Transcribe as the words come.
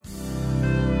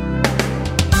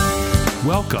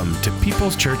Welcome to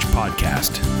People's Church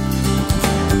Podcast.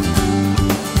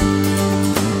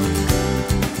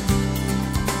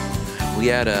 We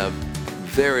had a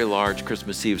very large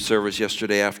Christmas Eve service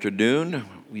yesterday afternoon.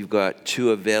 We've got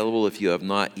two available if you have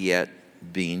not yet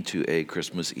been to a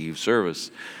Christmas Eve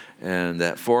service, and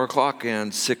at 4 o'clock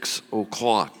and 6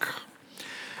 o'clock.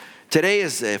 Today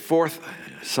is the fourth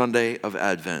Sunday of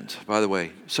Advent. By the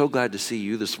way, so glad to see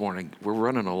you this morning. We're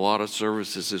running a lot of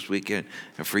services this weekend,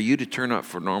 and for you to turn up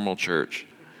for normal church,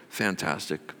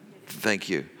 fantastic. Thank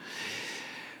you.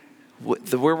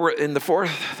 We're in the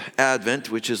fourth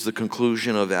Advent, which is the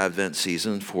conclusion of Advent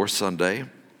season, fourth Sunday.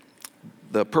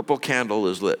 The purple candle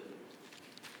is lit,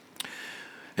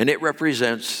 and it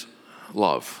represents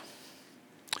love.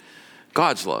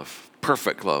 God's love,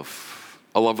 perfect love.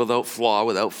 A love without flaw,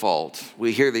 without fault.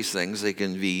 We hear these things. They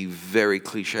can be very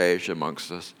cliche-ish amongst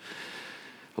us,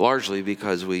 largely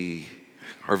because we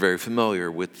are very familiar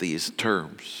with these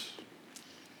terms.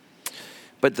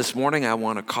 But this morning, I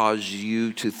want to cause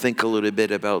you to think a little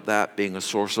bit about that being a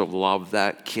source of love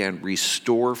that can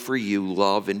restore for you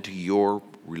love into your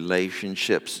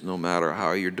relationships, no matter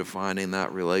how you're defining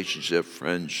that relationship,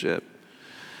 friendship,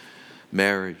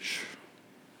 marriage,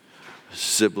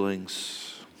 siblings,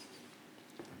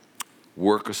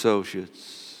 work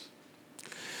associates.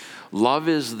 Love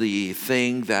is the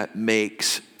thing that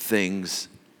makes things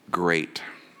great.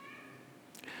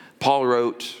 Paul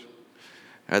wrote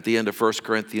at the end of 1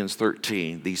 Corinthians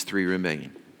 13, these three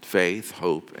remain: faith,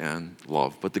 hope, and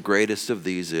love. But the greatest of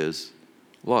these is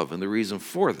love. And the reason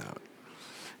for that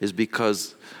is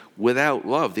because without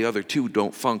love, the other two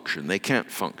don't function. They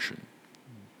can't function.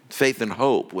 Faith and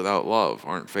hope without love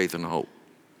aren't faith and hope.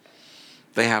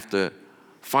 They have to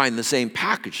find the same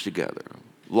package together.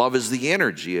 Love is the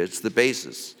energy, it's the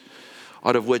basis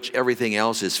out of which everything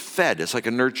else is fed. It's like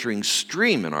a nurturing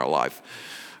stream in our life.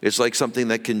 It's like something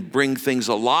that can bring things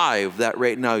alive that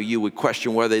right now you would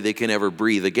question whether they can ever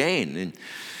breathe again. And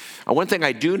one thing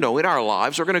I do know, in our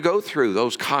lives, we're going to go through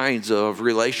those kinds of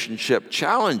relationship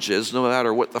challenges, no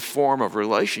matter what the form of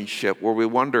relationship, where we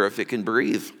wonder if it can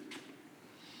breathe.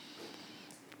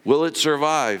 Will it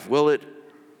survive? Will it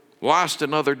last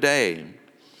another day?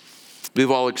 We've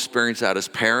all experienced that as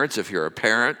parents. If you're a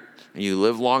parent and you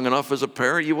live long enough as a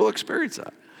parent, you will experience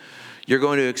that. You're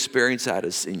going to experience that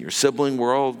as in your sibling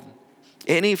world,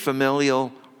 any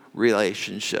familial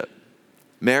relationship,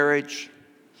 marriage,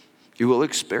 you will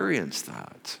experience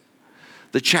that.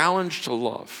 The challenge to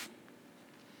love.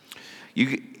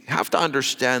 You have to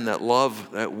understand that love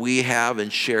that we have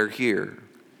and share here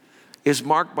is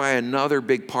marked by another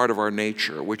big part of our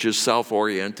nature, which is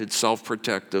self-oriented,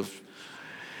 self-protective.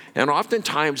 And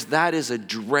oftentimes that is a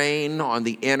drain on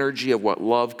the energy of what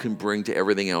love can bring to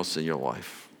everything else in your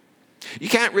life. You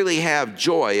can't really have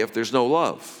joy if there's no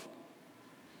love.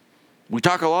 We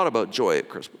talk a lot about joy at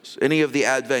Christmas. Any of the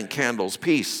Advent candles,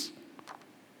 peace.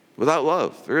 Without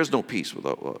love, there is no peace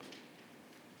without love.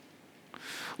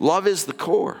 Love is the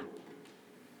core.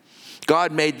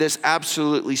 God made this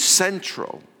absolutely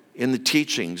central in the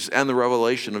teachings and the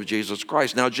revelation of Jesus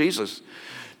Christ. Now, Jesus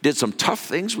did some tough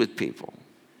things with people.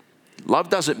 Love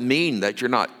doesn't mean that you're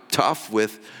not tough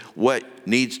with what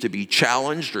needs to be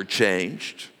challenged or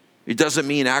changed. It doesn't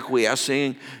mean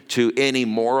acquiescing to any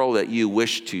moral that you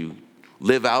wish to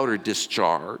live out or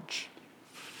discharge.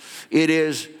 It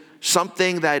is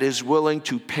something that is willing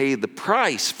to pay the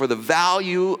price for the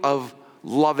value of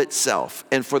love itself,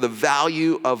 and for the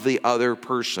value of the other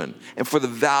person, and for the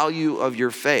value of your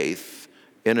faith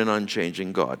in an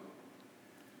unchanging God.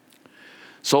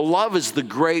 So love is the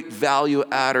great value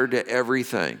adder to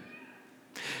everything.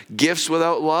 Gifts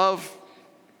without love,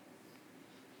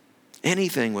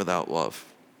 anything without love.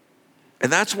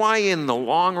 And that's why in the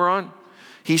long run,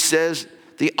 he says,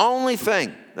 the only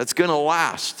thing that's going to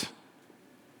last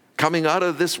coming out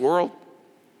of this world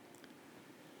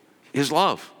is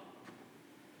love.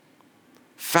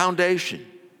 Foundation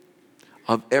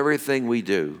of everything we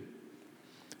do,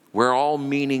 where all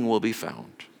meaning will be found.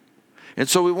 And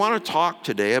so we want to talk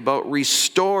today about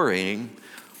restoring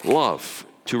love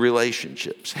to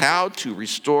relationships. How to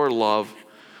restore love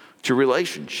to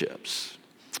relationships.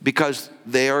 Because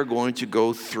they are going to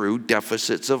go through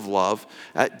deficits of love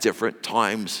at different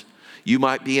times. You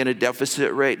might be in a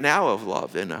deficit right now of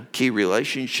love in a key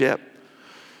relationship.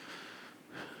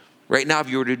 Right now, if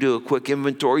you were to do a quick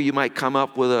inventory, you might come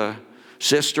up with a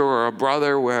sister or a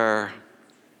brother where,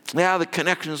 the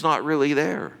connection's not really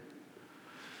there.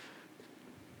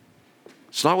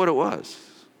 It's not what it was.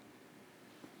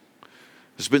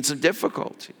 There's been some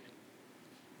difficulty.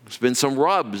 There's been some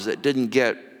rubs that didn't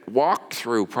get walked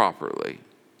through properly.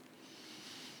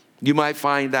 You might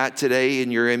find that today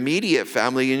in your immediate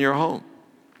family, in your home.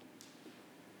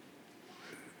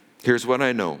 Here's what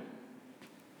I know.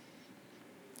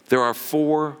 There are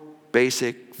 4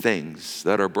 basic things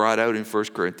that are brought out in 1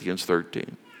 Corinthians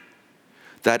 13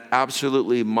 that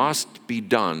absolutely must be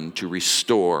done to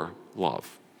restore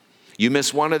love. You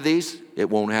miss one of these, it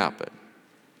won't happen.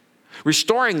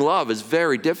 Restoring love is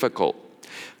very difficult.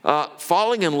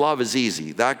 Falling in love is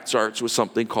easy. That starts with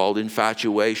something called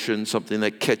infatuation, something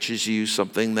that catches you,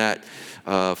 something that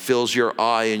fills your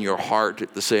eye and your heart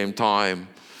at the same time.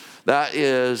 That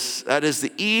is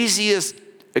the easiest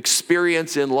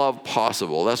experience in love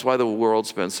possible. That's why the world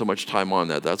spends so much time on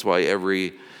that. That's why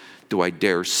every, do I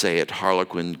dare say it,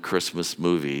 Harlequin Christmas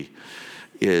movie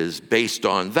is based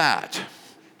on that.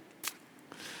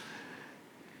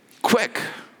 Quick,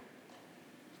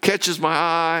 catches my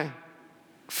eye,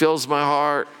 fills my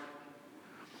heart.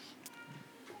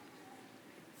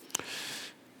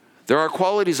 There are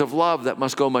qualities of love that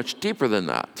must go much deeper than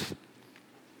that.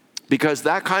 Because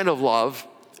that kind of love,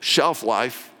 shelf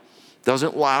life,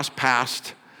 doesn't last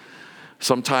past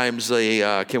sometimes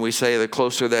can we say, the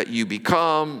closer that you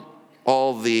become,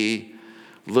 all the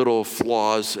little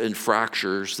flaws and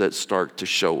fractures that start to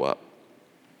show up.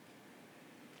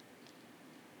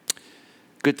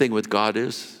 Good thing with God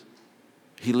is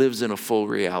he lives in a full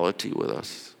reality with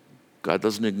us. God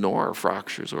doesn't ignore our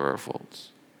fractures or our faults.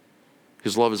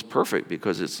 His love is perfect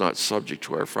because it's not subject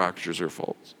to our fractures or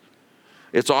faults.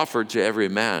 It's offered to every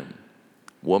man,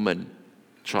 woman,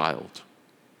 child.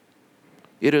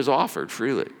 It is offered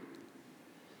freely.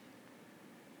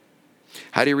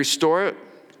 How do you restore it?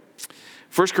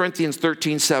 1 Corinthians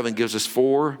 13:7 gives us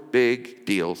 4 big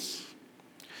deals.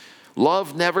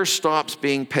 Love never stops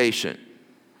being patient.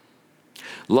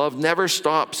 Love never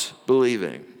stops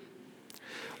believing.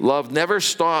 Love never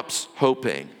stops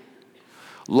hoping.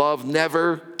 Love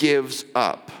never gives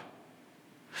up.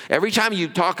 Every time you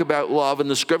talk about love, and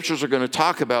the scriptures are going to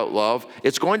talk about love,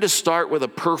 it's going to start with a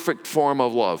perfect form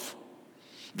of love.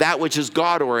 That which is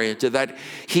God-oriented, that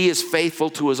he is faithful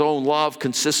to his own love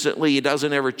consistently. He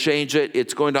doesn't ever change it.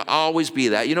 It's going to always be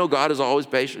that. You know, God is always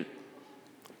patient.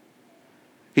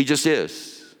 He just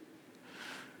is.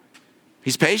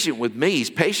 He's patient with me.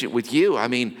 He's patient with you. I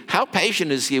mean, how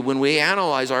patient is he when we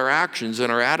analyze our actions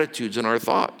and our attitudes and our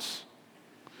thoughts?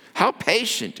 How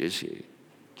patient is he?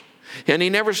 And he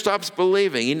never stops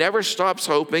believing. He never stops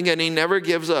hoping, and he never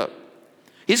gives up.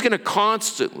 He's going to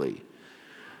constantly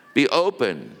be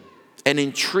open and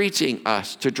entreating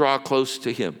us to draw close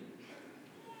to him.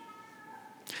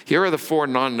 Here are the 4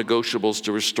 non-negotiables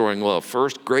to restoring love.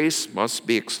 First, grace must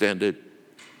be extended.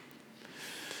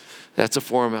 That's a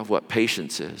form of what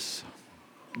patience is.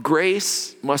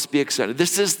 Grace must be extended.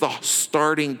 This is the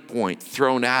starting point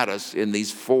thrown at us in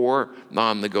these 4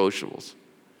 non-negotiables.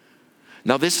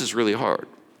 Now, this is really hard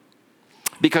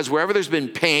because wherever there's been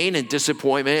pain and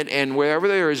disappointment and wherever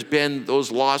there has been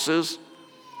those losses,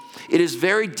 it is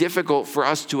very difficult for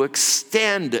us to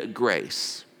extend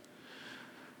grace.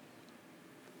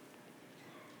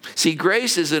 See,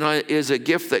 grace is a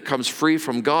gift that comes free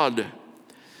from God,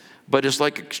 but it's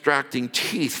like extracting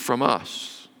teeth from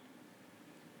us.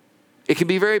 It can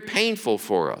be very painful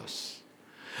for us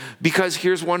because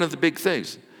here's one of the big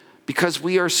things. Because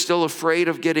we are still afraid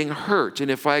of getting hurt. And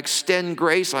if I extend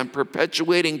grace, I'm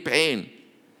perpetuating pain.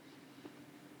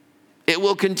 It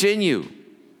will continue.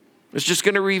 It's just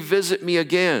going to revisit me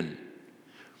again.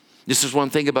 This is one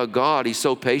thing about God. He's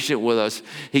so patient with us.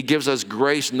 He gives us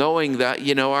grace knowing that,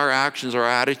 our actions, our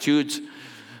attitudes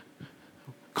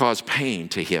cause pain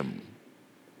to him.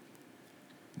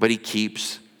 But he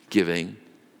keeps giving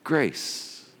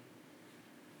grace.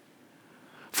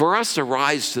 For us to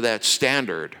rise to that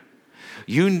standard,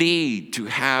 you need to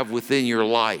have within your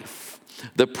life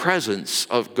the presence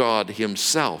of God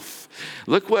himself.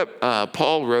 Look what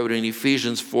Paul wrote in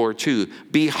Ephesians 4:2.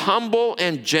 Be humble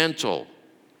and gentle.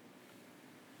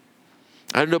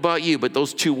 I don't know about you, but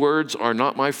those 2 words are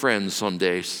not my friends some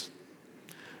days.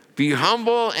 Be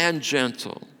humble and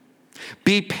gentle.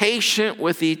 Be patient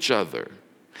with each other,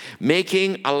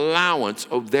 making allowance.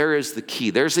 Oh, there is the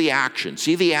key. There's the action.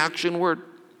 See the action word?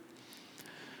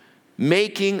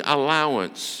 Making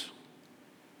allowance.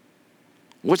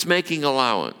 What's making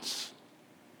allowance?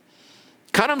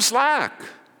 Cut them slack.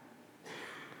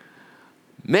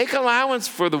 Make allowance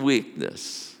for the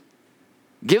weakness.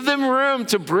 Give them room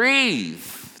to breathe,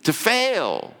 to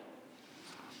fail.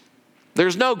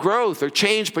 There's no growth or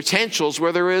change potentials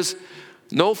where there is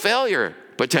no failure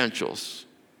potentials.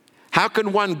 How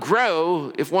can one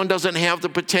grow if one doesn't have the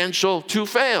potential to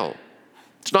fail?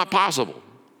 It's not possible.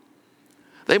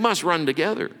 They must run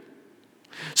together.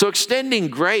 So extending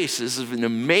grace is an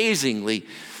amazingly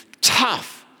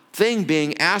tough thing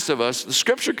being asked of us. The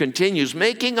scripture continues,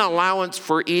 making allowance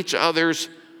for each other's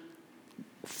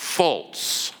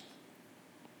faults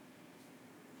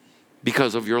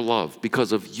because of your love,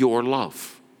 because of your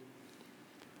love.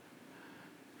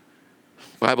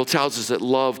 The Bible tells us that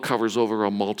love covers over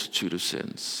a multitude of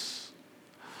sins.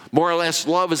 More or less,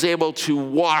 love is able to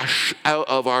wash out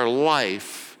of our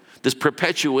life this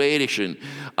perpetuation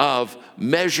of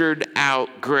measured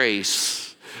out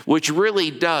grace, which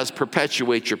really does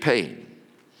perpetuate your pain.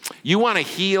 You want to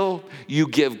heal, you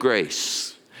give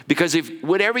grace. Because if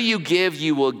whatever you give,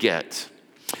 you will get.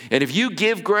 And if you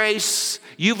give grace,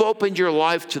 you've opened your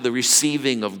life to the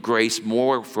receiving of grace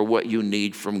more for what you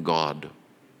need from God.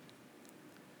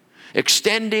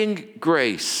 Extending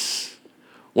grace,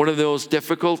 one of those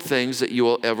difficult things that you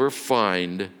will ever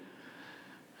find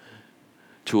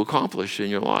to accomplish in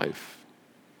your life.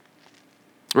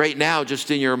 Right now,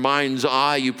 just in your mind's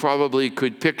eye, you probably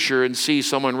could picture and see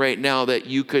someone right now that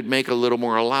you could make a little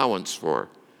more allowance for.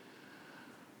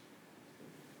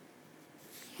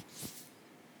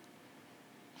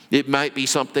 It might be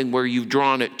something where you've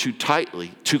drawn it too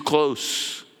tightly, too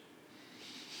close.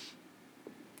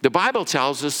 The Bible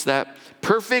tells us that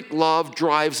perfect love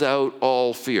drives out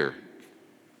all fear.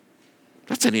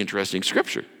 That's an interesting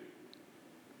scripture.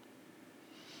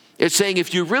 It's saying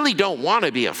if you really don't want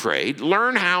to be afraid,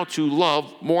 learn how to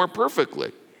love more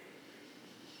perfectly.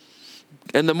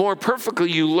 And the more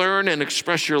perfectly you learn and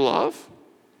express your love,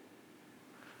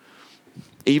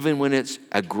 even when it's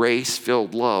a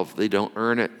grace-filled love, they don't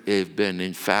earn it. They've been,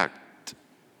 in fact,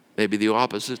 maybe the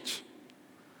opposite.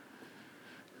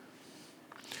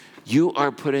 You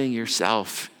are putting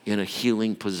yourself in a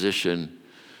healing position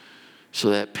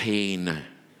so that pain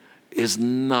is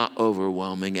not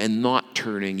overwhelming and not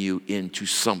turning you into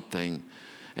something,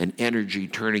 an energy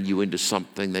turning you into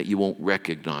something that you won't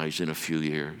recognize in a few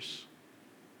years.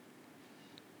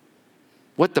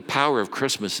 What the power of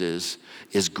Christmas is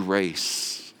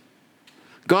grace.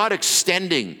 God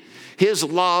extending his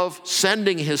love,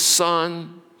 sending his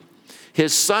son.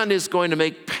 His son is going to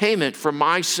make payment for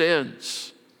my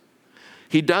sins.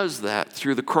 He does that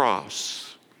through the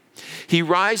cross. He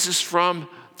rises from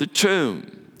the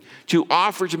tomb to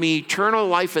offer to me eternal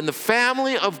life in the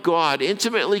family of God,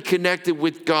 intimately connected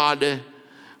with God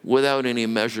without any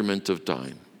measurement of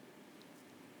time.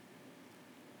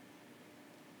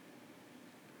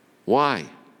 Why?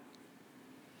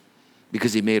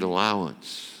 Because he made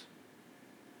allowance.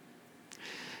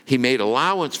 He made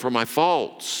allowance for my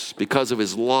faults because of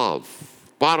his love.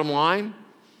 Bottom line,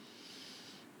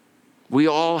 we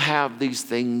all have these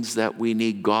things that we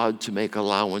need God to make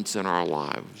allowance in our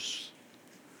lives.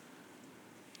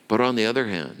 But on the other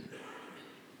hand,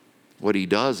 what he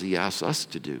does, he asks us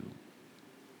to do.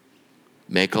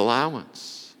 Make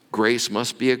allowance. Grace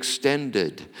must be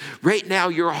extended. Right now,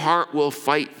 your heart will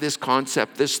fight this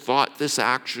concept, this thought, this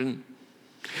action.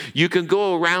 You can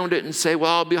go around it and say,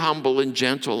 well, I'll be humble and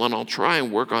gentle and I'll try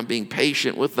and work on being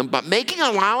patient with them. But making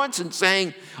allowance and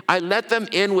saying, I let them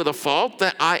in with a fault,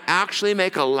 that I actually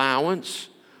make allowance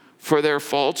for their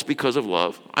faults because of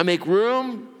love. I make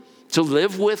room to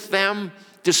live with them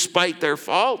despite their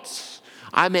faults.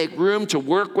 I make room to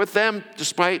work with them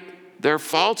despite their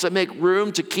faults. I make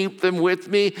room to keep them with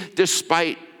me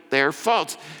despite their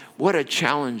faults. What a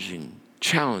challenging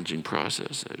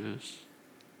process that is.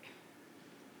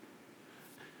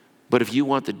 But if you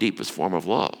want the deepest form of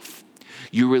love,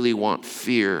 you really want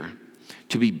fear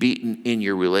to be beaten in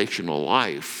your relational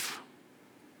life,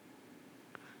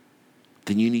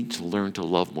 then you need to learn to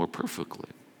love more perfectly.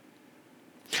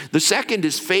 The second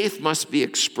is faith must be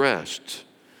expressed.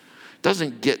 It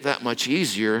doesn't get that much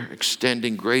easier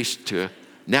extending grace to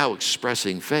now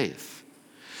expressing faith.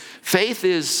 Faith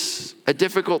is a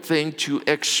difficult thing to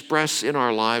express in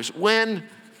our lives when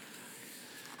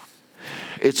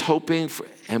it's hoping for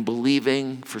and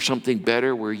believing for something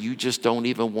better where you just don't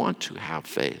even want to have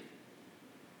faith.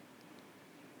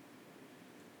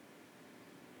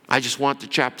 I just want the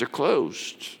chapter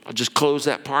closed. I'll just close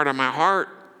that part of my heart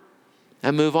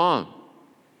and move on.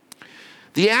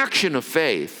 The action of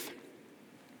faith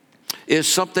is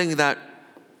something that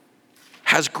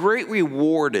has great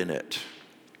reward in it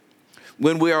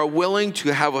when we are willing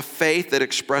to have a faith that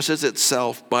expresses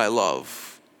itself by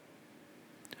love.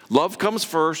 Love comes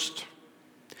first,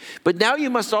 but now you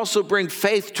must also bring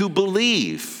faith to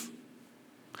believe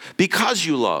because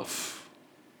you love.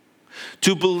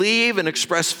 To believe and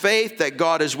express faith that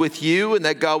God is with you and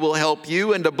that God will help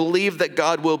you, and to believe that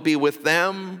God will be with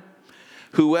them,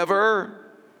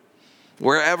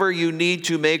 wherever you need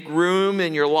to make room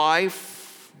in your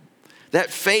life that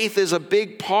faith is a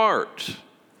big part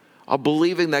of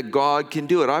believing that God can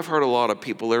do it. I've heard a lot of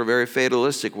people that are very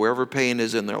fatalistic wherever pain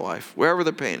is in their life, wherever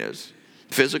the pain is.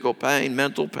 Physical pain,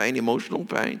 mental pain, emotional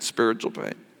pain, spiritual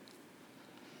pain.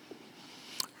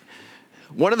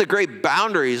 One of the great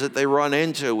boundaries that they run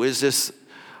into is this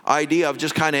idea of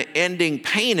just kind of ending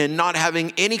pain and not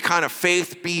having any kind of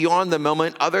faith beyond the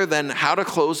moment other than how to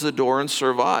close the door and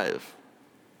survive.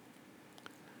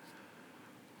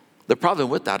 The problem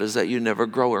with that is that you never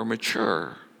grow or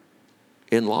mature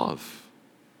in love.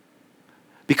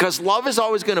 Because love is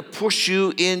always going to push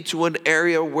you into an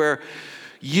area where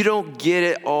you don't get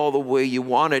it all the way you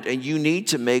want it, and you need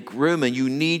to make room and you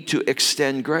need to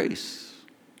extend grace.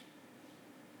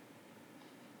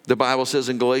 The Bible says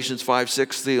in Galatians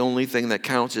 5:6, the only thing that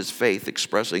counts is faith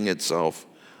expressing itself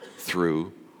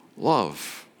through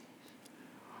love.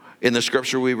 In the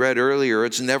scripture we read earlier,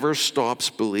 it's never stops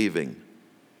believing.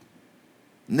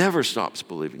 Never stops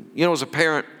believing. You know, as a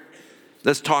parent,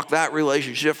 let's talk that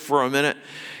relationship for a minute.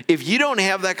 If you don't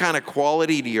have that kind of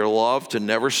quality to your love to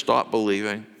never stop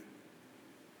believing,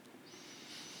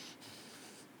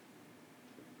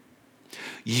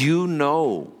 you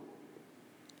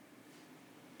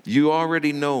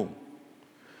already know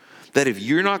that if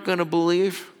you're not going to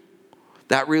believe,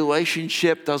 that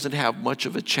relationship doesn't have much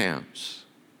of a chance.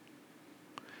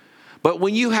 But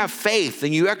when you have faith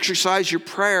and you exercise your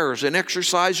prayers and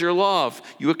exercise your love,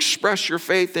 you express your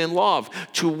faith in love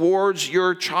towards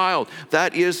your child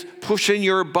that is pushing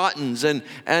your buttons and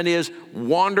is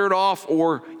wandered off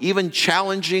or even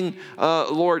challenging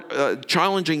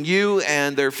you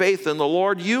and their faith in the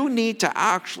Lord, you need to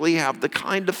actually have the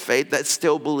kind of faith that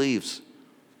still believes.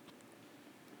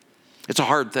 It's a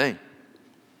hard thing.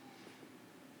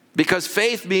 Because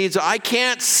faith means I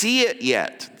can't see it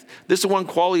yet. This is one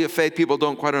quality of faith people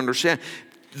don't quite understand.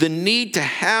 The need to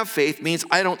have faith means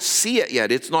I don't see it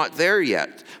yet. It's not there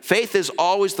yet. Faith is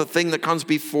always the thing that comes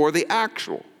before the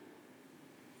actual.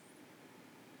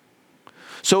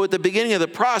 So at the beginning of the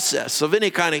process of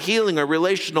any kind of healing or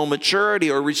relational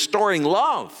maturity or restoring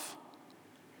love,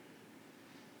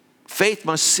 faith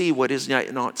must see what is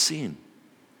not seen.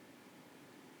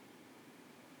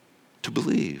 To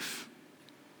believe.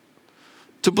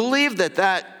 To believe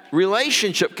that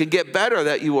relationship can get better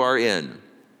that you are in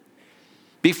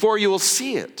before you will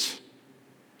see it.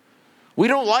 We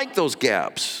don't like those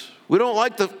gaps. We don't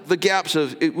like the gaps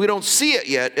of we don't see it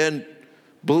yet and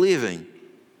believing.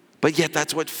 But yet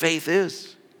that's what faith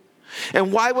is.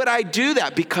 And why would I do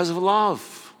that? Because of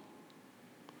love.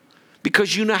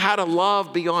 Because you know how to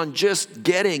love beyond just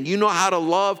getting. You know how to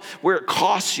love where it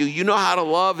costs you. You know how to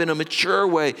love in a mature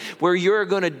way where you're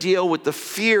going to deal with the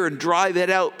fear and drive it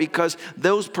out because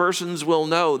those persons will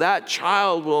know. That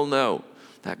child will know.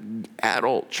 That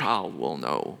adult child will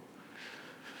know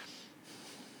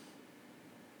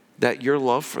that your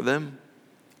love for them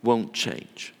won't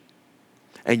change.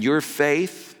 And your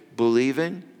faith,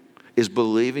 believing, is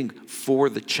believing for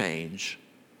the change,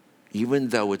 even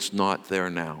though it's not there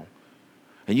now.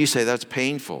 And you say that's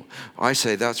painful. I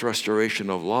say that's restoration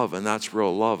of love, and that's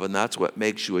real love, and that's what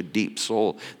makes you a deep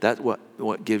soul. That's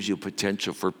what gives you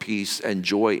potential for peace and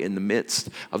joy in the midst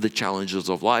of the challenges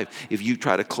of life. If you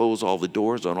try to close all the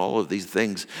doors on all of these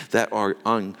things that are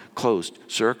unclosed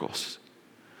circles,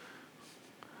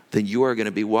 then you are going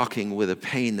to be walking with a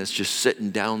pain that's just sitting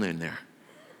down in there.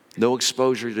 No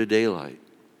exposure to daylight.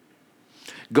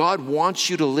 God wants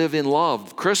you to live in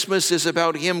love. Christmas is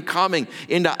about Him coming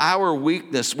into our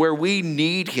weakness where we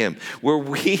need Him, where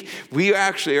we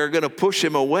actually are going to push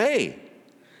Him away.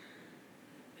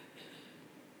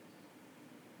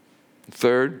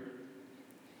 Third,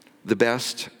 the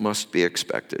best must be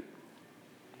expected.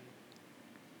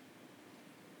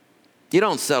 You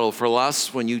don't settle for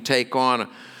less when you take on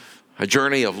a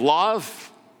journey of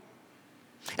love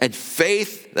and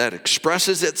faith that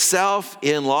expresses itself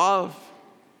in love.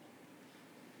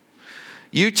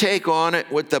 You take on it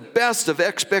with the best of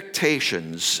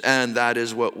expectations, and that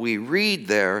is what we read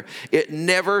there. It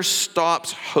never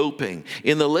stops hoping.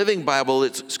 In the Living Bible,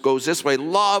 it goes this way: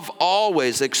 love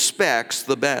always expects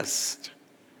the best.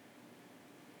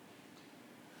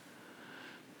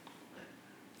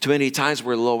 Too many times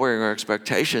we're lowering our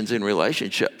expectations in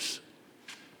relationships.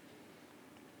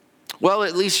 Well,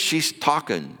 at least she's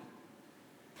talking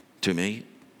to me.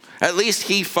 At least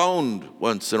he phoned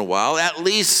once in a while. At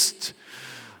least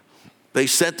they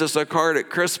sent us a card at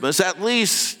Christmas. At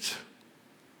least.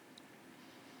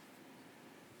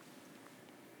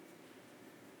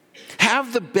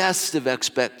 Have the best of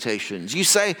expectations. You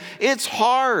say, it's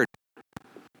hard.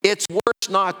 It's worse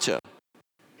not to.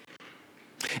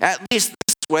 At least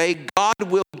this way, God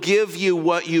will give you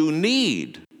what you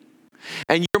need.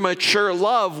 And your mature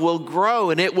love will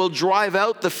grow, and it will drive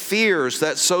out the fears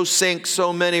that so sink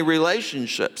so many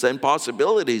relationships and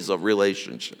possibilities of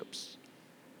relationships.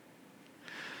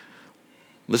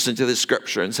 Listen to this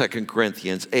scripture in 2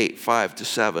 Corinthians 8,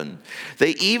 5-7.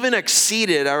 They even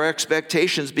exceeded our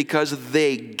expectations because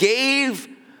they gave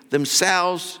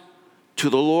themselves to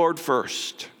the Lord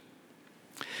first,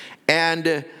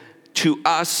 and to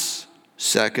us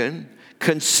second,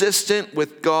 consistent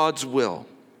with God's will.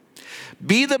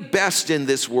 Be the best in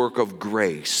this work of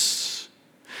grace,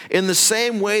 in the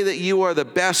same way that you are the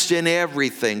best in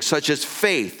everything, such as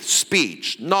faith,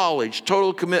 speech, knowledge,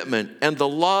 total commitment, and the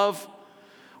love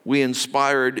we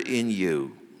inspired in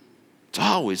you. It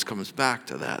always comes back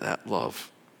to that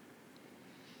love.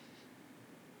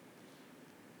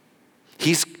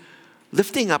 He's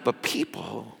lifting up a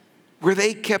people where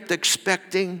they kept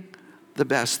expecting the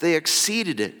best. They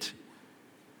exceeded it.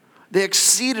 They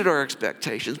exceeded our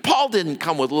expectations. Paul didn't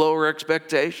come with lower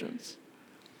expectations.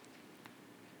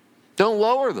 Don't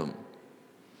lower them.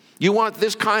 You want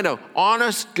this kind of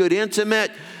honest, good,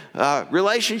 intimate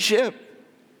relationship?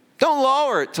 Don't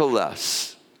lower it to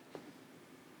less.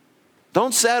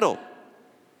 Don't settle.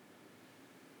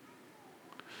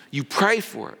 You pray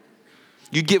for it.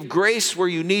 You give grace where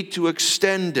you need to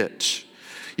extend it.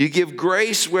 You give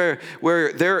grace where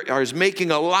there is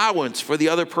making allowance for the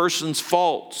other person's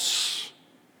faults.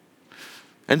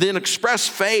 And then express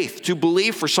faith to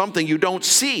believe for something you don't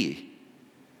see,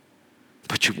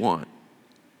 but you want.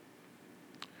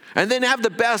 And then have the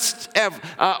best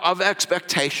of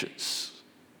expectations.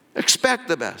 Expect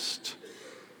the best.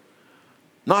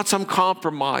 Not some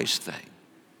compromise thing.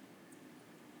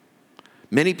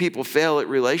 Many people fail at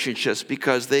relationships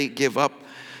because they give up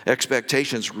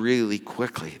expectations really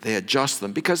quickly. They adjust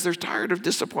them because they're tired of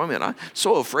disappointment. I'm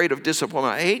so afraid of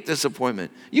disappointment. I hate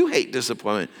disappointment. You hate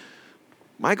disappointment.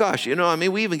 My gosh,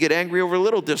 we even get angry over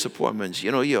little disappointments.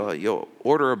 You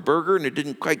order a burger and it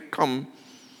didn't quite come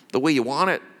the way you want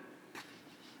it.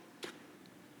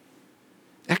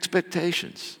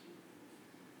 Expectations.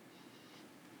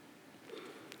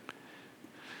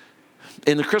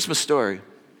 In the Christmas story,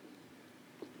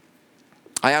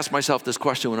 I asked myself this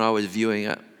question when I was viewing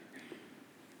it.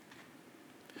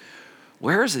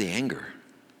 Where is the anger?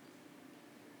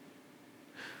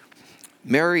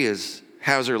 Mary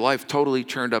has her life totally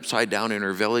turned upside down in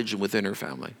her village and within her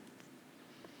family.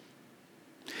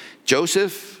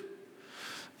 Joseph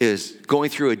is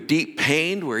going through a deep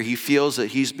pain where he feels that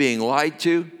he's being lied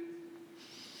to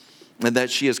and that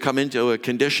she has come into a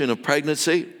condition of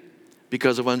pregnancy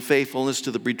because of unfaithfulness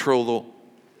to the betrothal.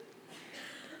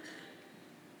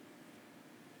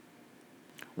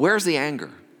 Where's the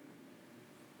anger?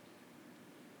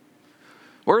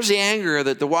 Where's the anger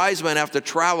that the wise men have to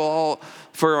travel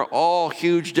for all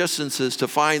huge distances to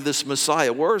find this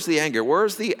Messiah? Where's the anger?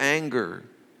 Where's the anger?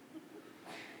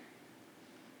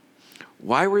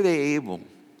 Why were they able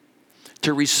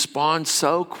to respond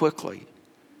so quickly?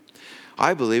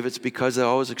 I believe it's because they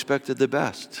always expected the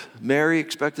best. Mary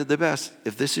expected the best.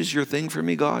 If this is your thing for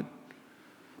me, God,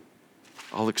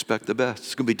 I'll expect the best.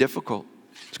 It's going to be difficult.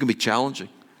 It's going to be challenging.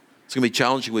 It's going to be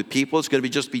challenging with people. It's going to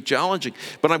just be challenging.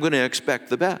 But I'm going to expect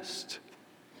the best.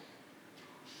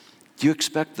 Do you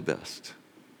expect the best?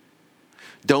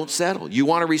 Don't settle. You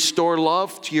want to restore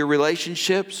love to your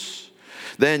relationships?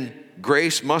 Then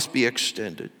grace must be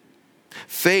extended.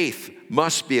 Faith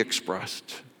must be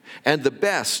expressed. And the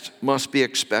best must be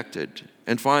expected.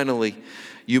 And finally,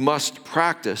 you must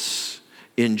practice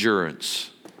endurance.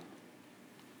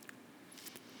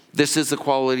 This is the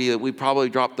quality that we probably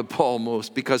drop the ball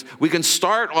most, because we can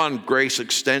start on grace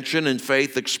extension and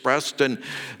faith expressed and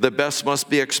the best must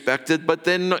be expected. But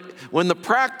then when the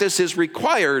practice is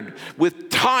required with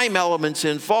time elements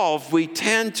involved, we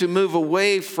tend to move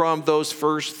away from those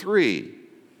first three.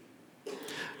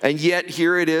 And yet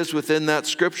here it is within that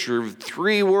scripture,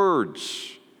 3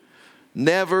 words: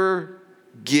 never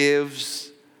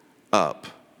gives up.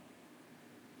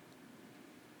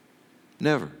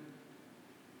 Never.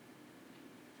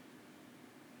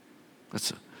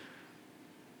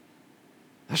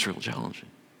 That's real challenging.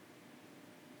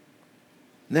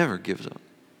 Never gives up.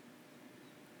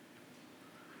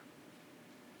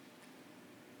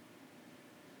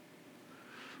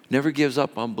 Never gives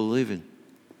up on believing.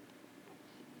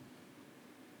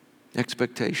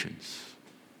 Expectations.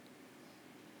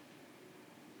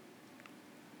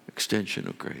 Extension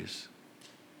of grace.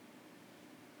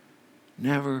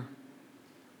 Never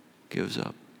gives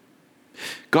up.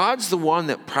 God's the one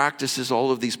that practices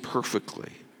all of these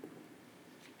perfectly.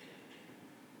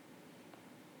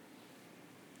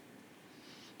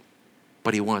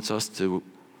 but he wants us to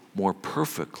more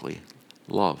perfectly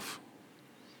love.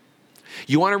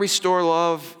 You want to restore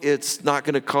love? It's not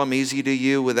going to come easy to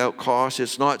you without cost.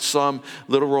 It's not some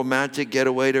little romantic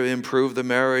getaway to improve the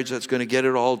marriage that's going to get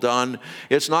it all done.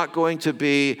 It's not going to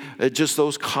be just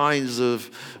those kinds of,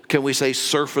 can we say,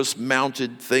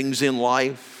 surface-mounted things in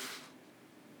life.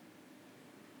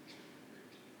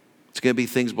 It's going to be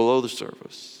things below the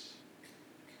surface.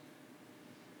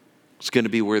 It's going to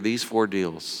be where these 4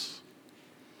 deals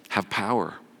have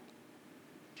power,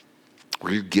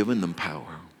 where you're giving them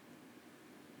power.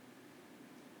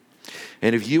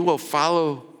 And if you will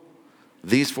follow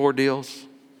these 4 deals,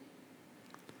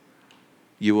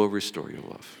 you will restore your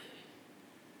love.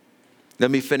 Let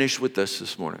me finish with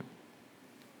this morning.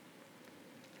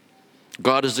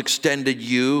 God has extended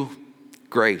you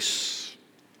grace.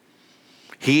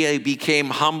 He became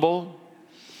humble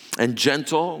and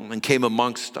gentle and came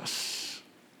amongst us.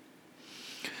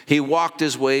 He walked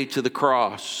his way to the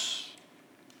cross,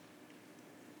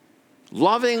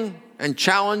 loving and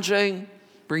challenging,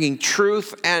 bringing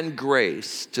truth and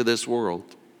grace to this world.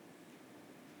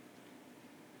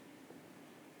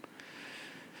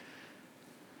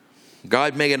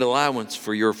 God made an allowance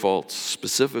for your faults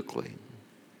specifically.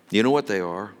 You know what they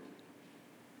are.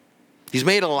 He's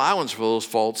made allowance for those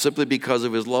faults simply because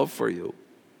of his love for you.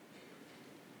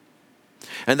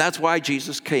 And that's why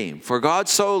Jesus came. For God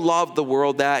so loved the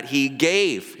world that he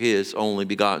gave his only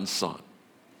begotten Son.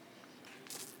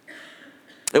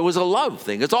 It was a love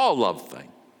thing. It's all a love thing.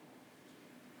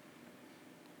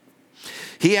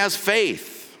 He has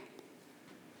faith.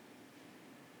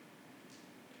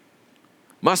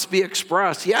 Must be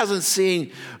expressed. He hasn't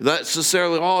seen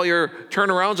necessarily all your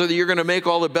turnarounds or that you're going to make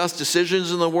all the best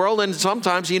decisions in the world. And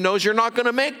sometimes he knows you're not going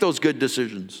to make those good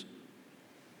decisions.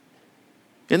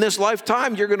 In this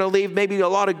lifetime, you're going to leave maybe a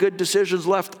lot of good decisions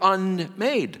left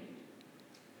unmade.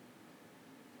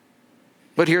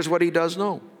 But here's what he does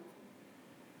know.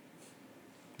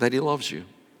 That he loves you.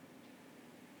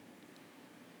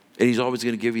 And he's always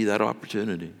going to give you that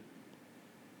opportunity.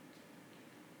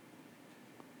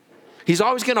 He's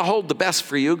always going to hold the best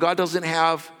for you. God doesn't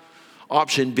have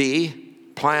option B,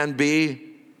 plan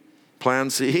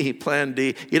C, plan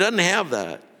D. He doesn't have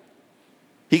that.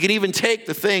 He can even take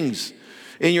the things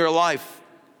in your life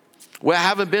that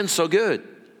haven't been so good,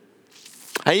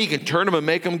 and he can turn them and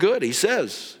make them good. He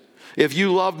says, if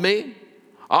you love me,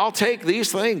 I'll take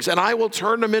these things and I will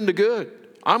turn them into good.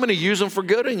 I'm going to use them for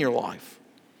good in your life.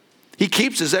 He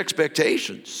keeps his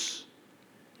expectations.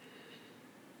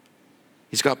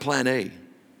 He's got plan A.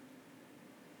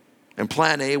 And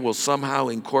plan A will somehow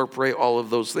incorporate all of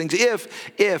those things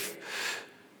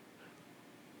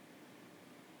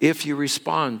if you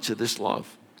respond to this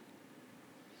love.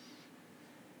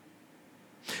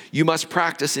 You must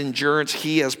practice endurance.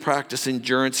 He has practiced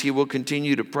endurance. He will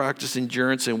continue to practice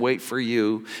endurance and wait for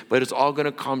you. But it's all going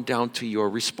to come down to your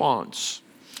response.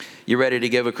 You ready to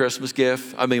give a Christmas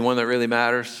gift? I mean, one that really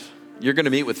matters. You're going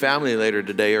to meet with family later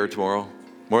today or tomorrow.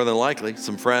 More than likely,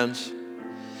 some friends.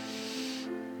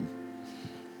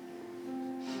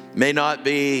 May not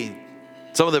be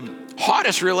some of the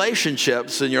hottest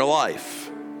relationships in your life.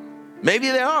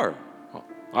 Maybe they are.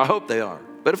 I hope they are.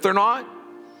 But if they're not,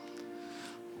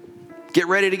 get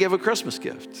ready to give a Christmas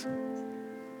gift.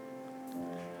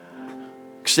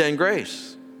 Extend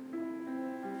grace.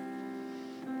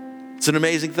 It's an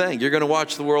amazing thing. You're going to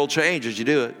watch the world change as you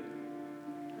do it.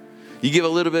 You give a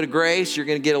little bit of grace, you're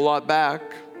going to get a lot back.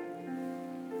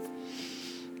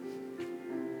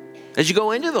 As you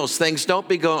go into those things, don't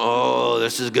be going, oh,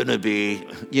 this is going to be,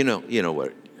 you know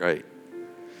what, right?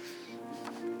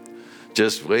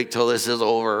 Just wait till this is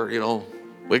over,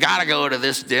 We got to go to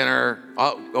this dinner.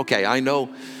 Oh, okay, I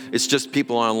know it's just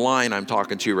people online I'm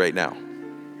talking to right now.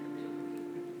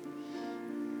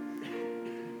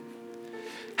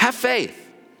 Have faith.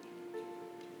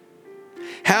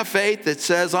 Have faith that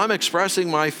says, I'm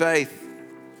expressing my faith.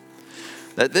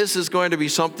 That this is going to be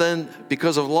something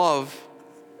because of love.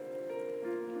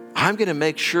 I'm going to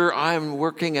make sure I'm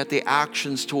working at the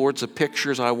actions towards the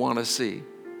pictures I want to see.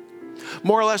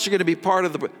 More or less, you're going to be part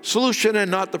of the solution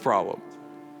and not the problem.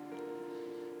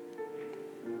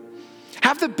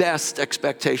 Have the best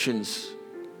expectations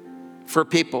for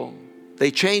people.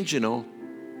 They change,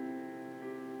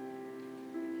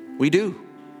 We do.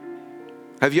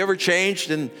 Have you ever changed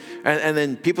and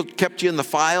then people kept you in the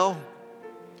file?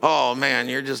 Oh man,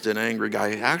 you're just an angry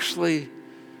guy. Actually,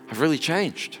 I've really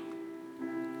changed.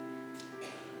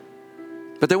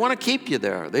 But they want to keep you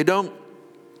there. They don't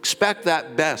expect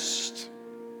that best.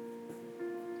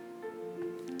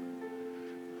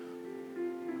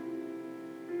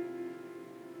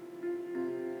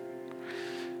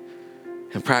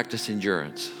 and practice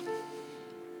endurance.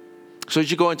 So as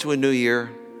you go into a new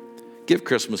year, give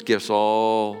Christmas gifts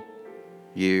all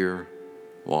year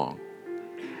long.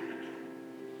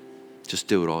 Just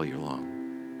do it all year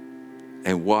long.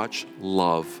 And watch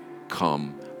love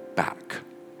come back.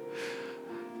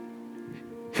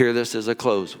 Hear this as I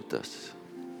close with this.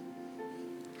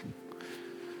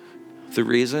 The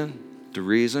reason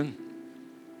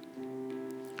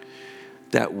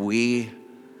that we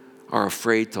are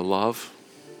afraid to love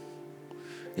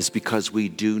is because we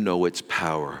do know its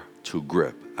power to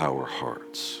grip our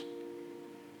hearts.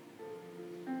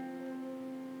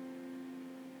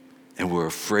 And we're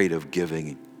afraid of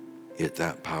giving it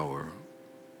that power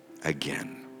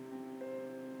again.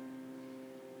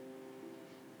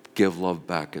 Give love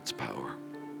back its power.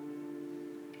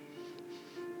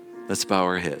 Let's bow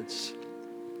our heads.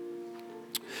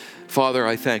 Father,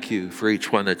 I thank you for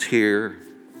each one that's here,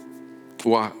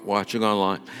 watching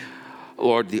online.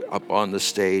 Lord, up on the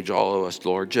stage, all of us,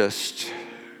 Lord, just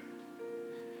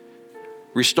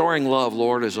restoring love,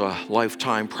 Lord, is a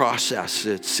lifetime process.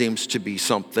 It seems to be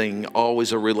something,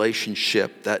 always a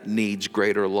relationship that needs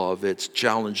greater love. It's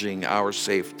challenging our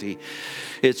safety.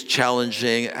 It's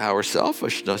challenging our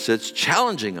selfishness. It's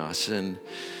challenging us. And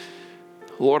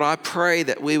Lord, I pray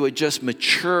that we would just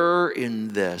mature in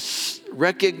this.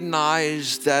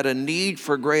 Recognize that a need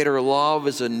for greater love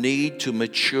is a need to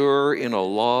mature in a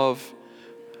love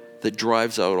that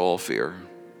drives out all fear.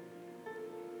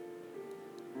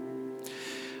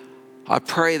 I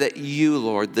pray that you,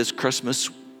 Lord, this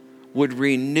Christmas would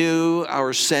renew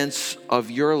our sense of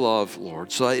your love,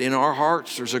 Lord, so that in our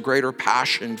hearts there's a greater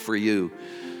passion for you.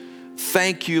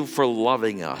 Thank you for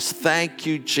loving us. Thank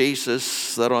you,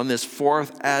 Jesus, that on this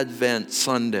fourth Advent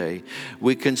Sunday,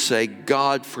 we can say,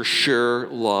 God for sure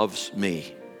loves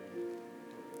me.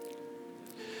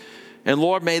 And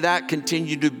Lord, may that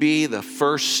continue to be the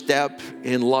first step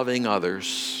in loving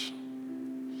others,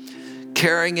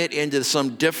 carrying it into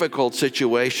some difficult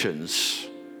situations,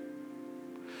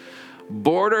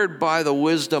 bordered by the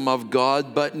wisdom of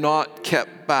God, but not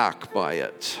kept back by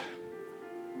it.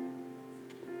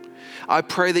 I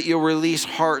pray that you'll release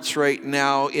hearts right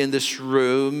now in this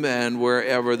room and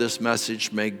wherever this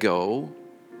message may go,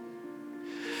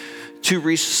 to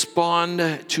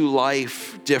respond to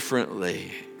life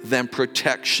differently than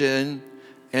protection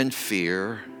and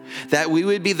fear, that we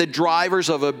would be the drivers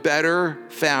of a better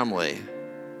family,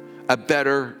 a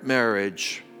better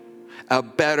marriage, a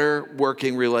better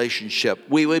working relationship.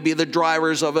 We would be the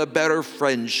drivers of a better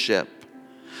friendship,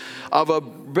 of a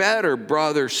better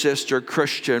brother-sister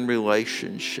Christian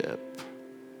relationship.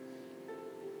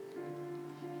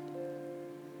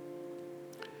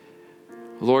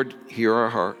 Lord, hear our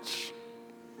hearts.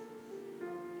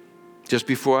 Just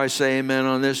before I say amen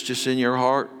on this, just in your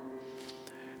heart,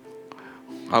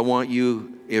 I want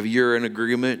you, if you're in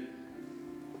agreement,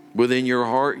 within your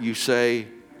heart, you say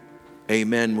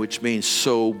amen, which means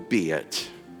so be it.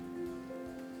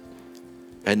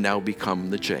 And now become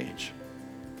the change.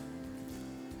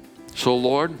 So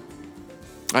Lord,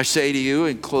 I say to you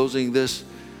in closing this,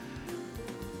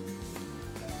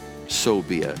 so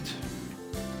be it.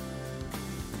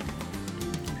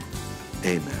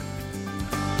 Amen.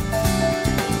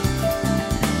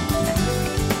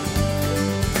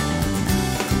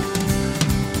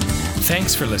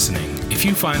 Thanks for listening. If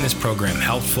you find this program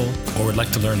helpful or would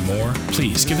like to learn more,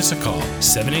 please give us a call,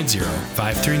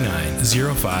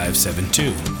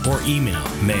 780-539-0572, or email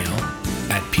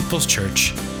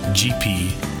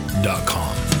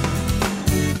mail@peopleschurchgp.com.